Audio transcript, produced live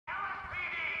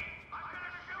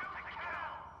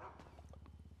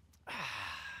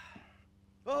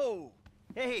Oh,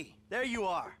 hey, there you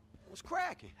are. What's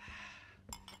cracking?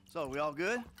 So, we all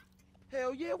good?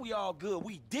 Hell yeah, we all good.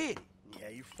 We did it. Yeah,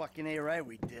 you fucking A right,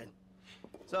 we did.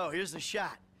 So, here's the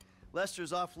shot.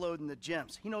 Lester's offloading the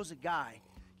gems. He knows a guy.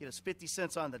 Get us 50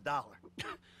 cents on the dollar.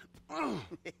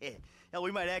 Hell,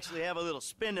 we might actually have a little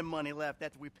spending money left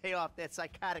after we pay off that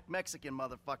psychotic Mexican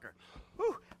motherfucker.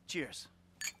 Whew, cheers.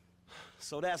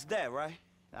 So that's that, right?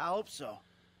 I hope so.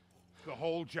 The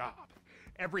whole job.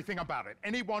 Everything about it.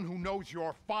 Anyone who knows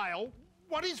your file,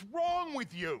 what is wrong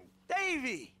with you?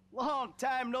 Davey! Long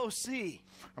time no see.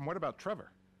 And what about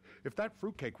Trevor? If that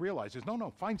fruitcake realizes,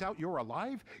 finds out you're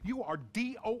alive, you are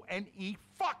D-O-N-E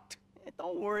fucked!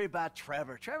 Don't worry about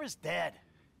Trevor. Trevor's dead.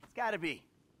 It's gotta be.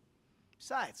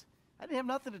 Besides, I didn't have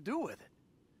nothing to do with it.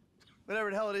 Whatever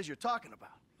the hell it is you're talking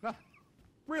about. Huh?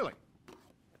 Really?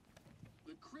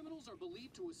 The criminals are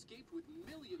believed to escape with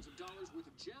millions of dollars worth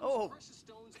of gems, precious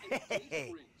stones, and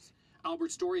engagement rings.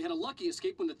 Albert Story had a lucky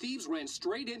escape when the thieves ran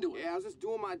straight into him. Yeah, I was just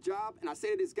doing my job, and I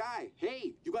say to this guy,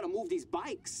 hey, you gotta move these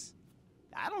bikes.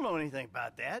 I don't know anything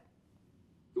about that.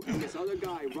 And this other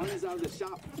guy runs out of the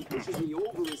shop, pushes me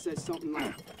over and says something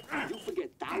like, you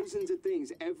forget thousands of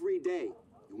things every day.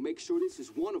 You make sure this is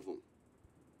one of them.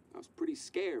 That was pretty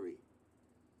scary.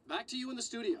 Back to you in the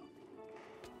studio.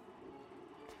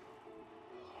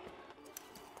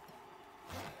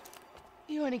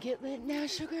 You want to get lit now,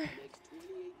 sugar?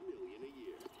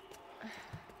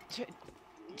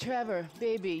 Trevor,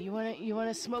 baby, you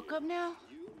wanna smoke up now?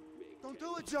 Don't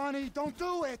do it, Johnny. Don't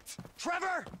do it.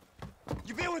 Trevor!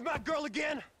 You been with my girl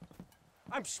again?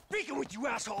 I'm speaking with you,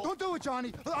 asshole! Don't do it,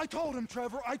 Johnny. I told him,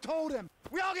 Trevor. I told him.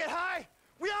 We all get high!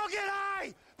 We all get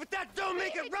high! But that don't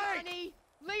make it right! Johnny!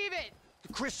 Leave it!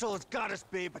 The crystal has got us,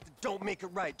 babe, but that don't make it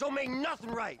right. Don't make nothing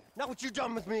right. Not what you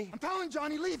done with me. I'm telling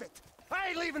Johnny, leave it. I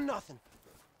ain't leaving nothing.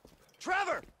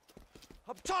 Trevor!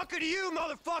 I'm talking to you,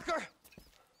 motherfucker!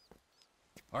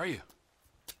 Are you?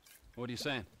 What are you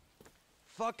saying?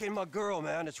 Fucking my girl,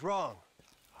 man. It's wrong.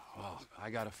 Well, I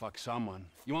gotta fuck someone.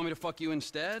 You want me to fuck you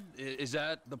instead? Is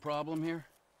that the problem here?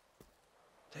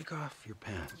 Take off your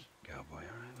pants, cowboy, all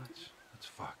right? Let's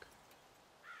fuck.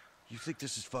 You think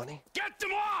this is funny? Get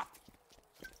them off!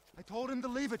 I told him to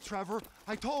leave it, Trevor.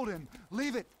 I told him.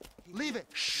 Leave it. Leave it.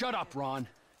 Shut up, Ron.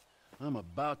 I'm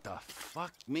about to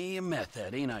fuck me a meth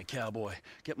head, ain't I, cowboy?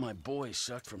 Get my boy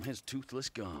sucked from his toothless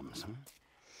gums, huh?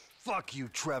 Fuck you,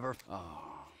 Trevor.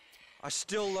 Oh. I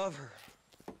still love her.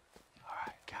 All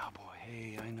right, cowboy.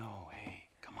 Hey, I know. Hey,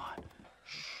 come on.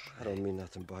 I don't mean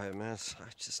nothing by it, man.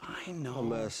 I know. I'm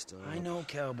messed up. I know,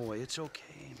 cowboy. It's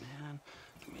okay, man.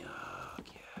 Give me a hug,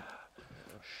 yeah.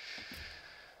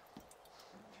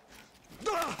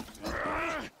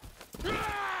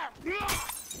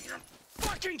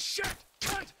 Fucking shit!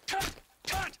 Cut!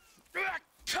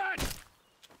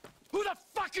 Who the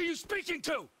fuck are you speaking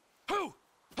to? Who?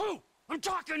 I'm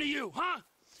talking to you, huh?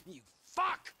 You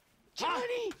fuck! Johnny!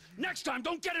 Huh? Next time,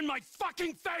 don't get in my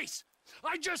fucking face!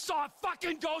 I just saw a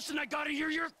fucking ghost and I gotta hear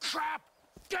your crap!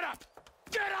 Get up!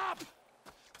 Get up!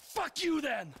 Fuck you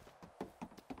then!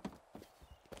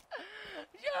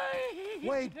 Johnny!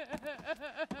 Wait.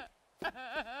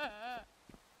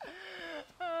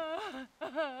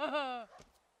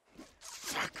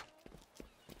 Fuck!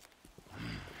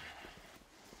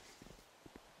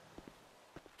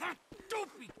 That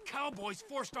dopey cowboy's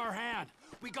forced our hand.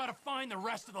 We gotta find the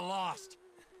rest of the lost.